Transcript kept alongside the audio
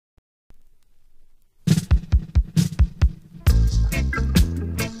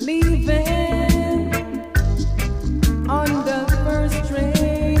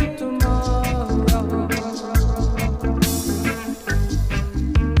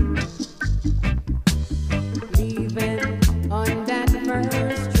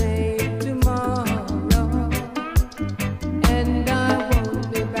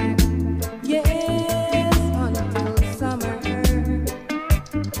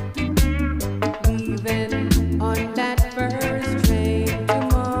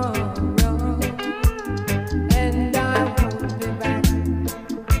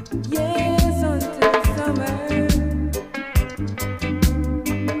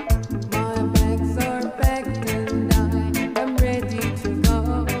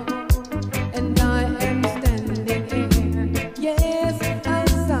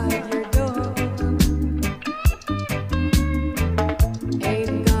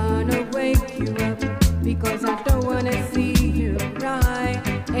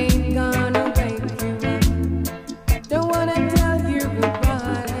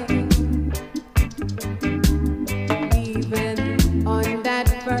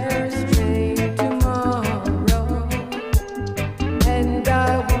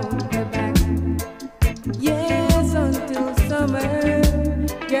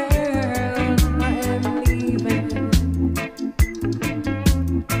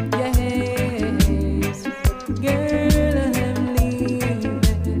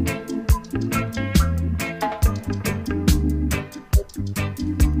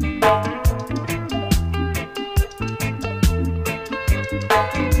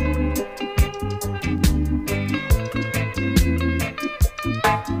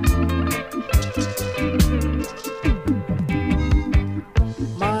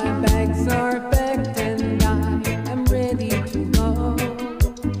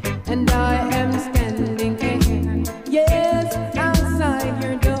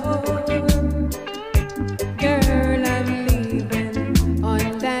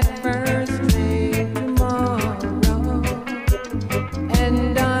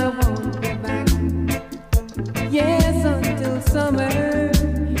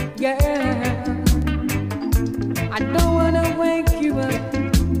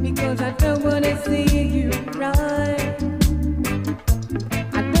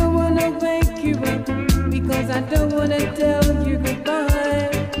you up because I don't wanna tell you goodbye.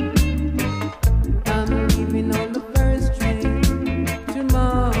 I'm leaving on the first train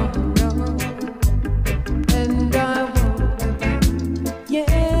tomorrow, and I won't go back.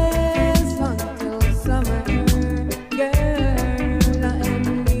 Yes, until summer, girl, I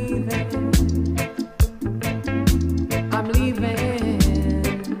am leaving. I'm leaving.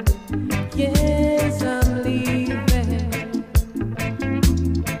 Yes, I'm leaving.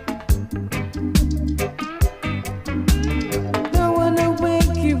 Don't wanna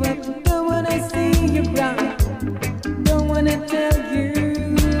wake you up, don't wanna see you cry, don't wanna tell you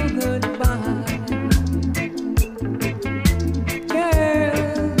goodbye.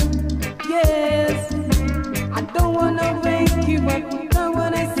 Girl, yes, I don't wanna wake you up, don't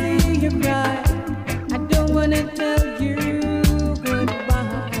wanna see you cry, I don't wanna tell you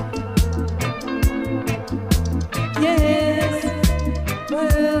goodbye. Yes,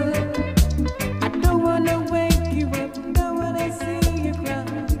 well, I don't wanna wake you up, don't wanna see you cry,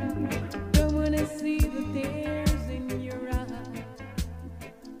 don't wanna see the tears in your eyes.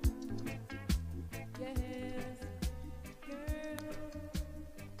 Yes, girl,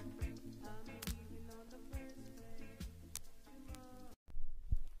 I'm leaving on the first plane tomorrow.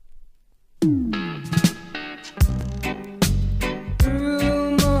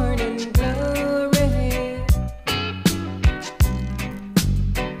 Through morning glory,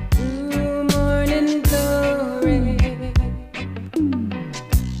 through morning glory,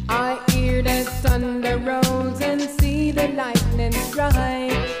 I hear the thunder rolls and see the lightning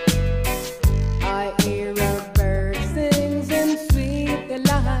strike. I hear a bird sings in sweet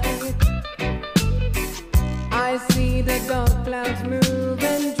delight. I see the dark clouds move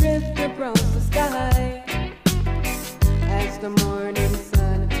and drift across the sky as the morning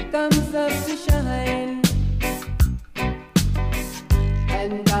sun comes up to shine.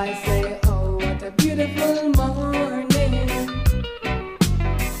 And I say, oh, what a beautiful morning.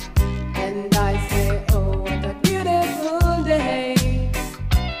 And I say, oh, what a beautiful day.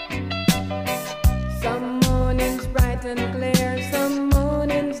 Some mornings bright and clear, some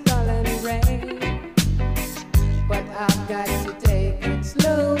mornings dull and gray. But I've got to take it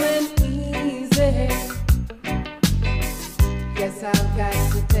slow and easy. Yes, I've got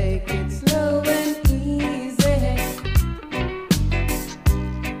to take it slow and easy.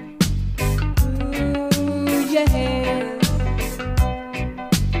 Ooh, yes.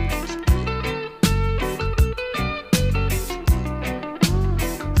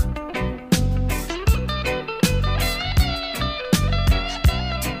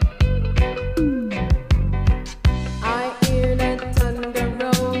 I hear the thunder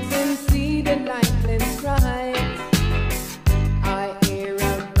rolls and see the lightning strikes. I hear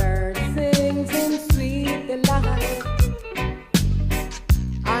a bird sings in sweet delight.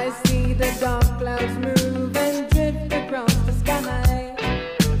 I see the dark clouds move and drift across the sky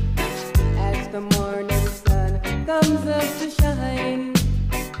as the morning sun comes up to shine.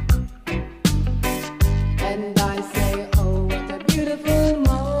 And I say, oh, what a beautiful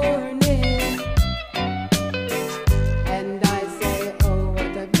morning. And I say, oh,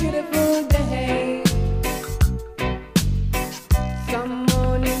 what a beautiful day. Some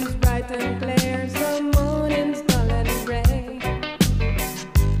mornings bright and clear, some mornings dull and gray.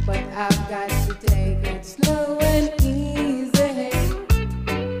 But I've got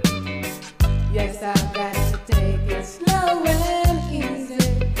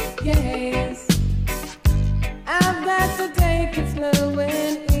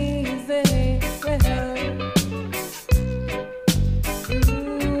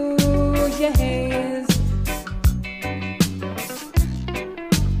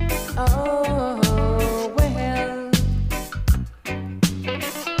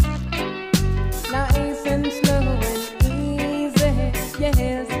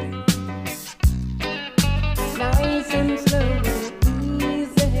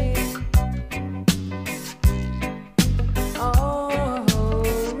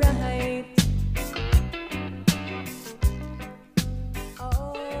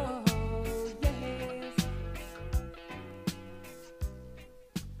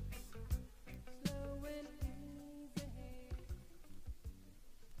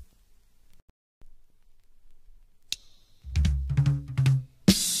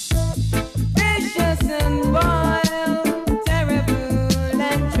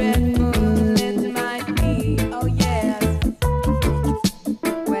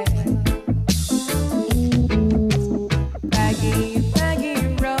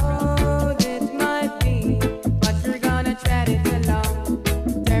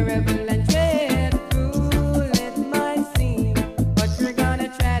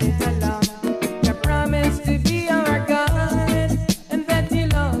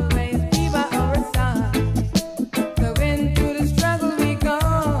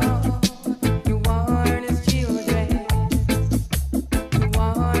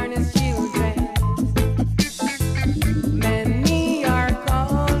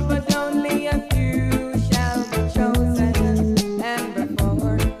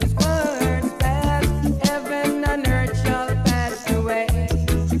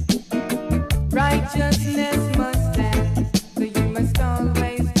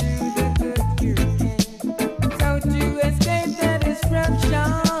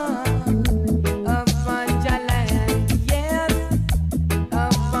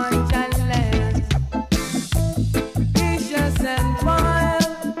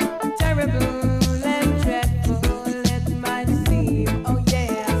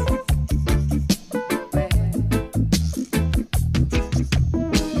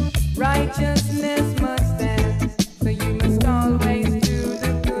Righteousness must stand, so you must always do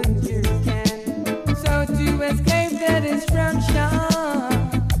the good you can. So to escape the destruction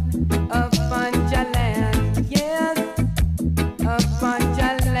upon your land, yes, upon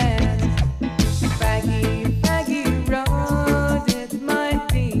your land. Baggy, baggy road it might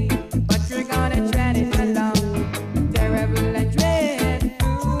be, but we're gonna tread it along. Terrible and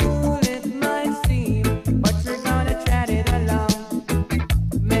dreadful it might seem, but we're gonna tread it along.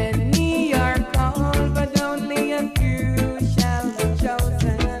 Many are called, but only a few shall be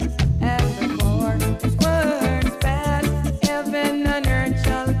chosen. As before, His words pass, heaven and earth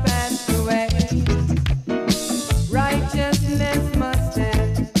shall pass away. Righteousness must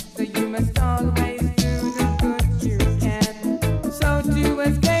stand, so you must always do the good you can. So to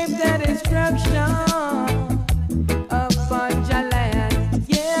escape the destruction upon your land,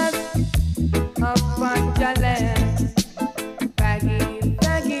 yes, upon your land. Baggy,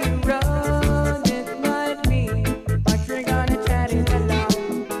 baggy road it might be, but we're gonna tread it along.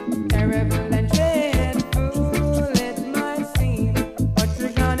 Terrible and dreadful it might seem, but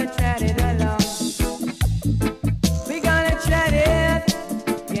we're gonna tread it along. We're gonna tread it,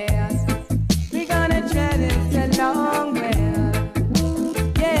 yes. We're gonna tread it along, well,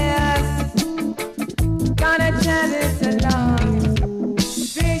 yes. Gonna tread it along.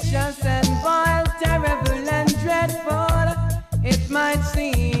 Vicious and vile, terrible and dreadful it might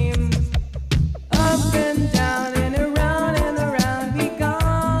seem. Up and down and around we go.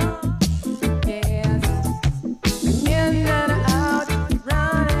 Yes. In and out,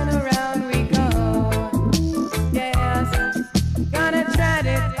 round and around we go. Yes. Gonna tread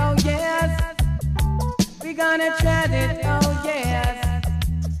it, oh yes. We gonna tread it, oh yes.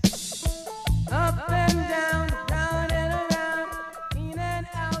 Up and down, round and around, in and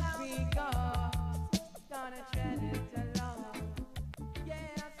out we go. Gonna tread it along.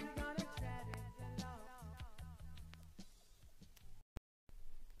 Yes, we're gonna tread it along.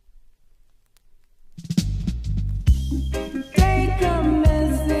 Take a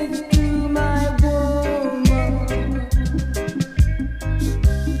message to my woman.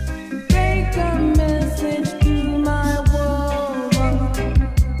 Take a message to my woman.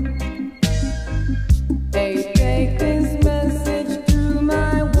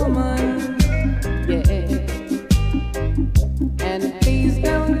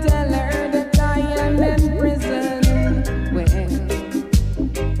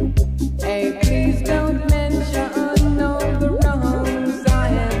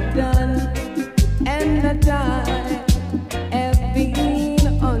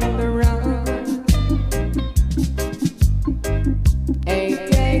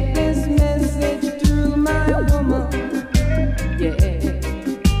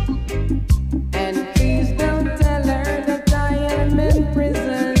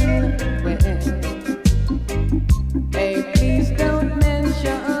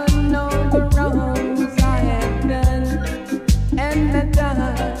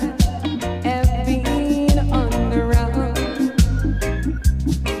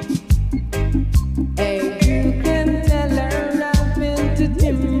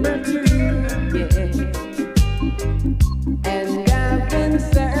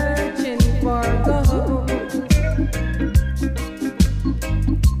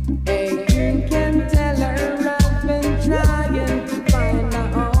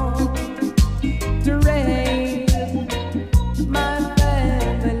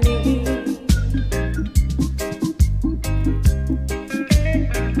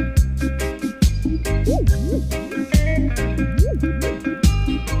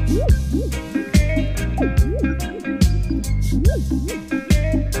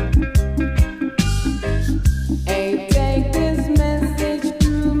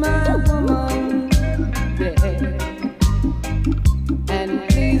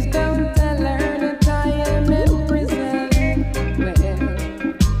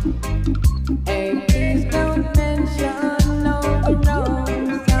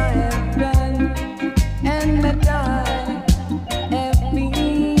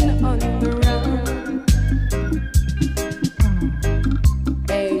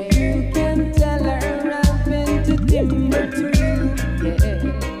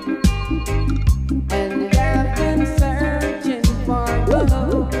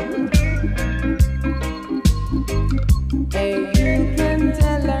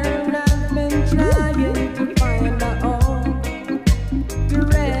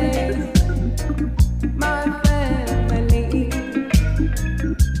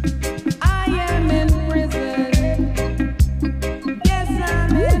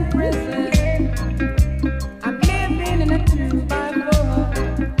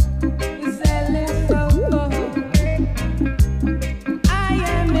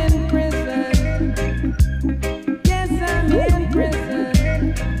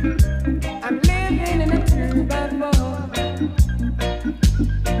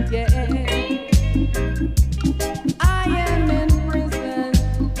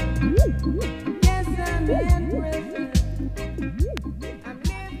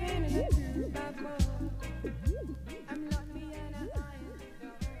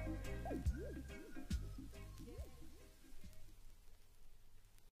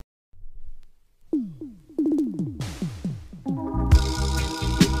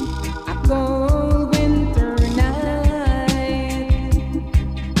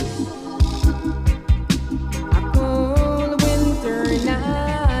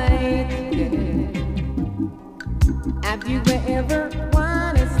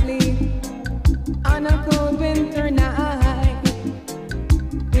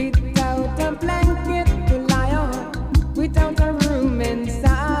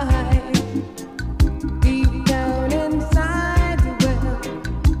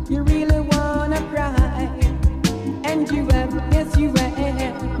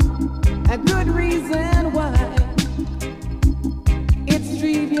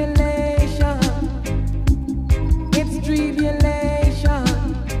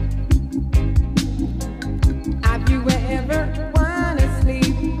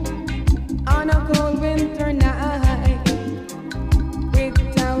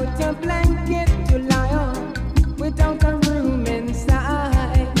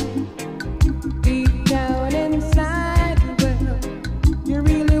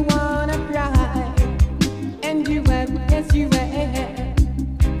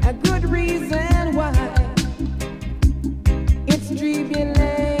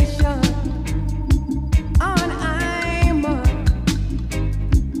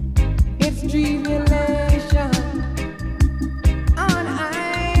 tribulation on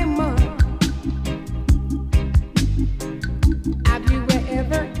I'm on. Have you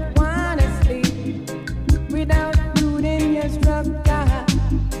ever wanna sleep without food in your structure?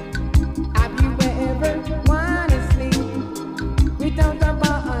 Have you ever wanna sleep without a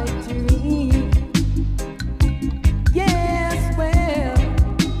bite to eat? Yes, well,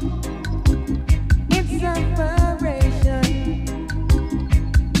 it's separation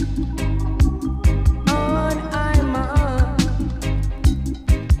on I'm on.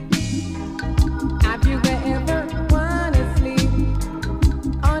 Have you ever wanna sleep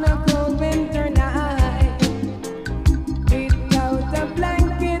on a cold winter night without a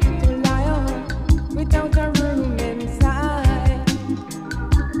blanket to lie on, without a room inside?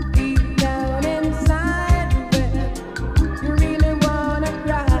 Deep down inside, well, you really wanna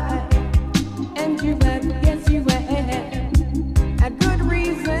cry, and you have, yes you have, a good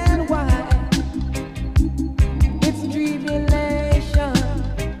reason why. It's tribulation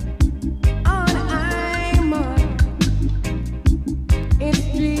on I'm on. It's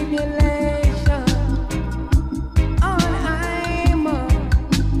tribulation on I'm on.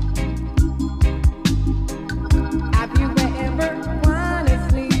 Have you ever wanna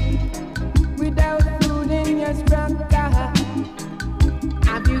sleep without food in your structure?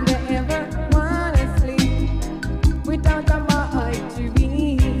 Have you ever wanna sleep without a bite to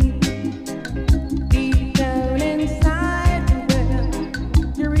eat? Deep down inside, well,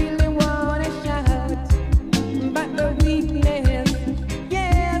 you really wanna shout, but the weakness,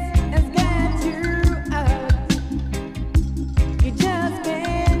 yes, has got you out. You just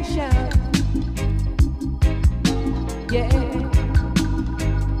can't shout, yeah.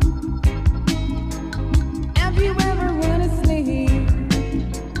 Have you ever wanna sleep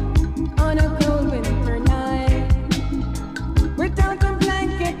on a cold winter night without a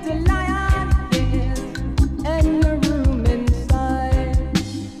blanket to lie on, yes, and a room inside?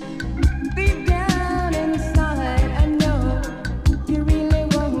 Deep down inside, I know you really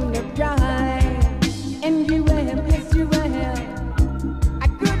wanna cry, and you have, yes you have, a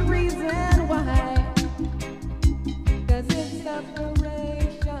good reason why. 'Cause it's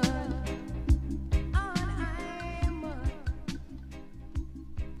separation on I'm on.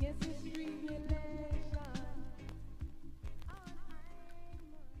 Yes, it's tribulation on I'm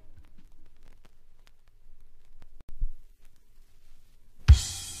on.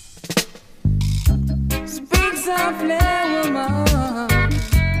 Speak softly, woman.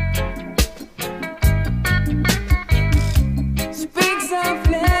 Speak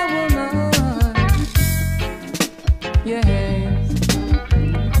softly, woman. Yes.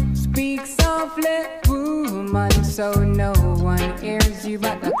 Speak softly, woman, so no one hears you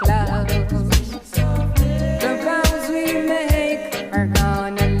but the clouds. The vows we make are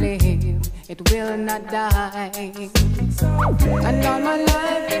gonna live, it will not die. And all my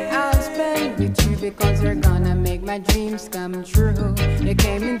life I'll spend with you, because you're gonna make my dreams come true. You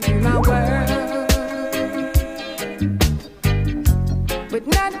came into my world with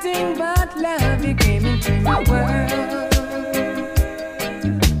nothing but love. You came into my world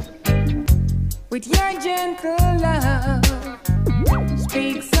with your gentle love.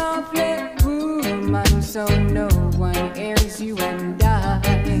 Speak softly, woman, so no one hears you and I.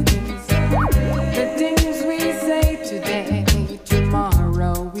 The things we say today,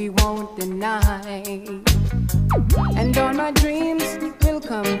 tomorrow we won't deny. And all my dreams will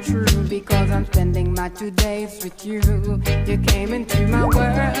come true, because I'm spending my 2 days with you. You came into my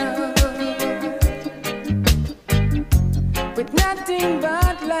world with nothing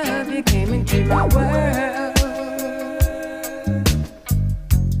but love. You came into my world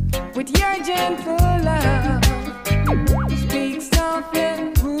with your gentle love. Speak softly,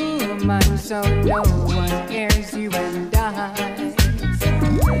 woman, so no one hears you and I.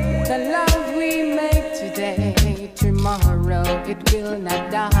 The love we make today, tomorrow it will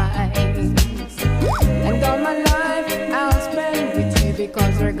not die. And all my life I'll spend with you,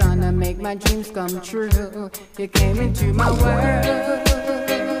 because you're gonna make my dreams come true. You came into my world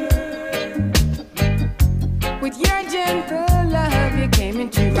with your gentle love. You came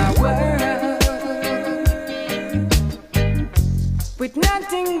into my world with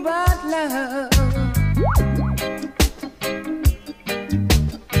nothing but love.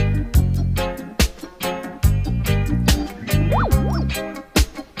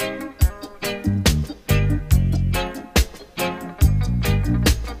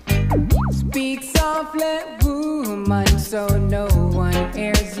 Speak softly, woman, so no one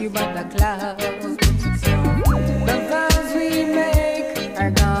hears you but the clouds. The vows we make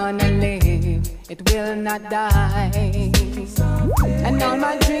are gonna live, it will not die. And all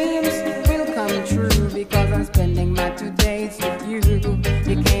my dreams will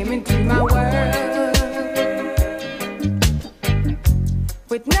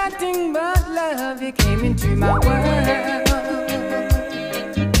my world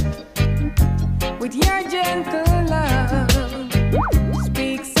with your gentle love.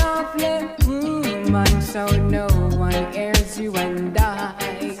 Speak softly, woman, so no one hears you and I.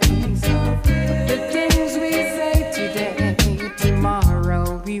 The things we say today,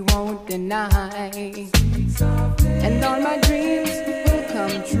 tomorrow we won't deny. And all my dreams will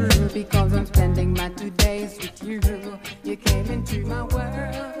come true because I'm spending my 2 days with you. You came into my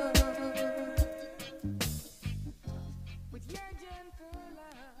world with your gentle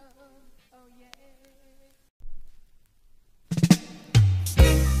love. Oh yeah.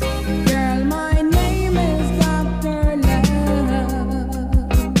 Girl, my name is Dr. Love.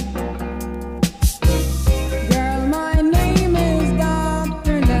 Girl, my name is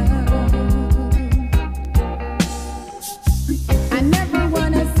Dr. Love. I never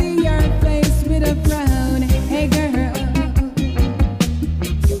wanna see your face with a frown. Hey girl,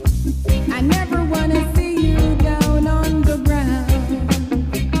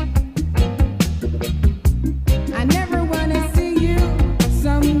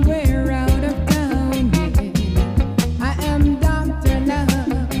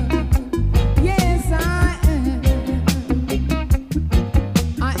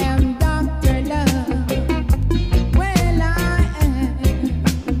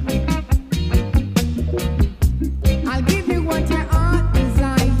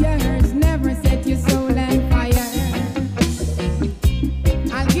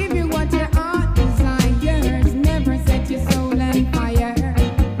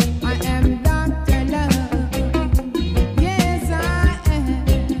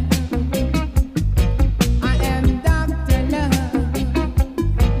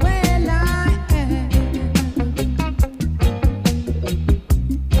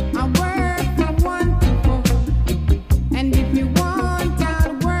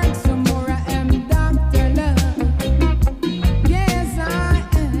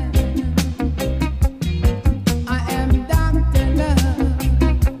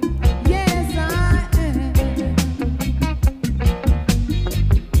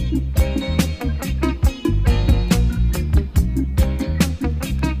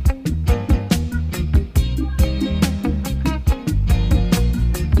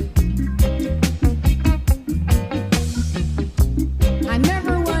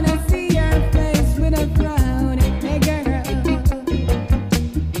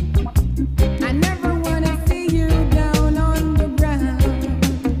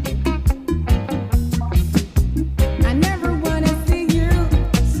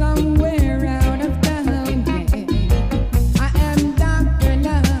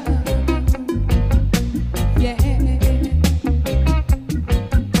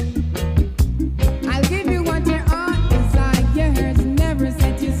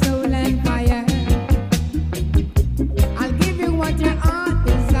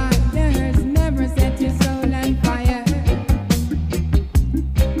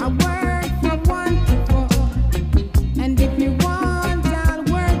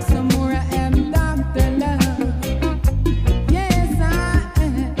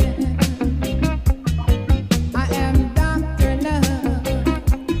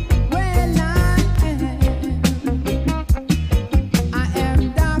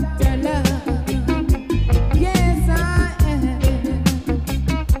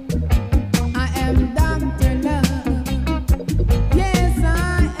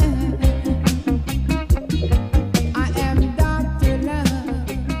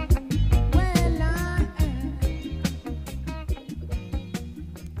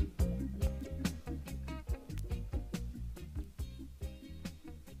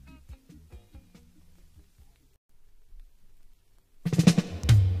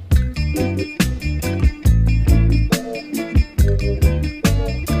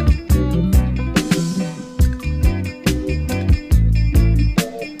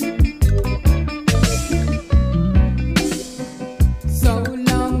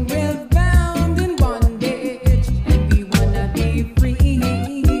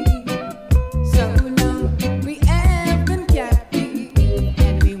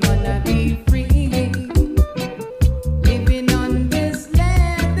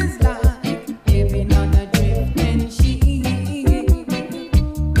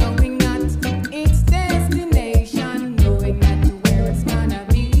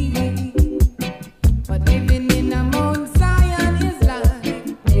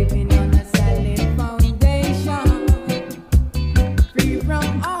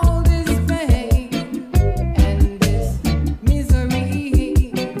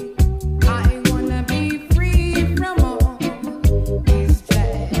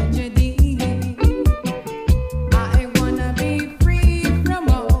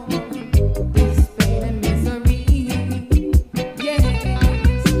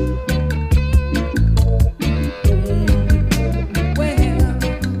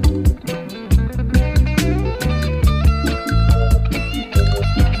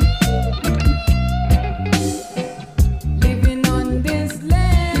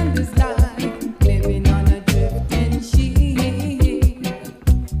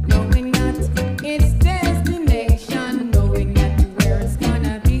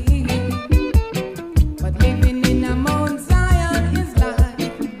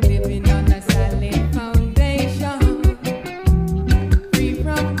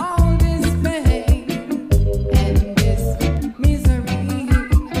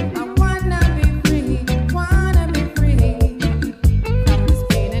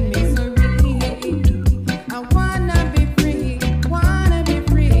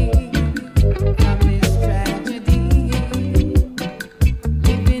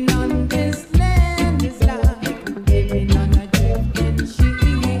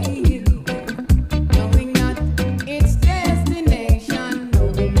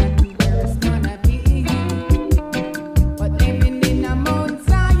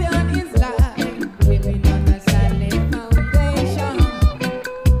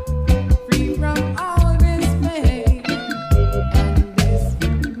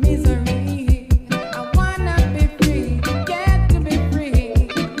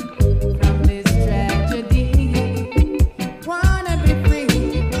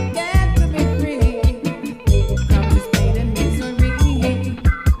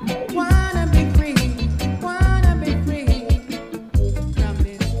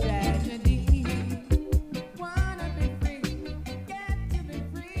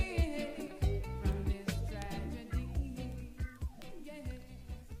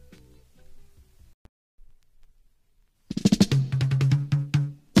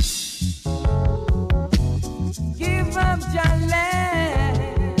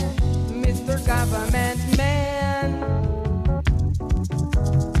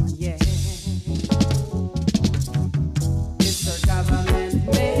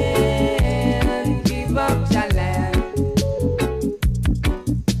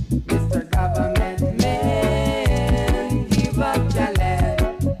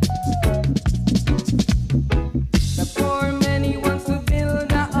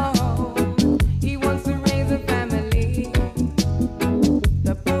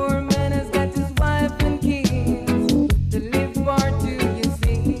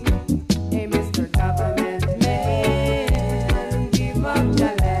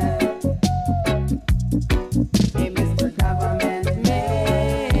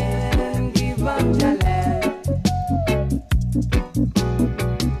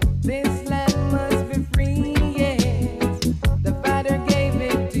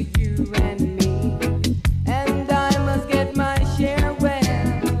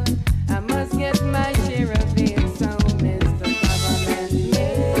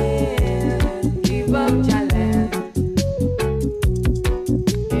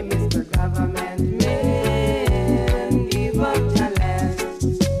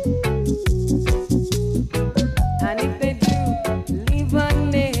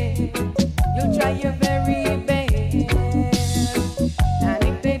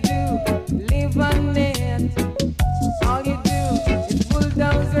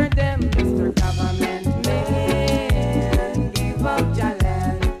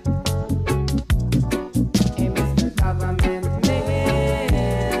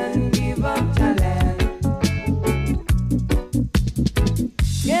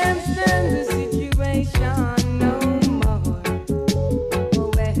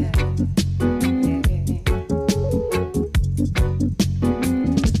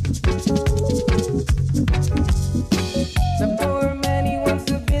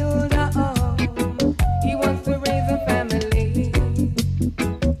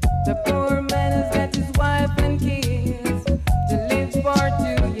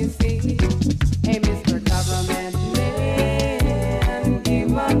 you see.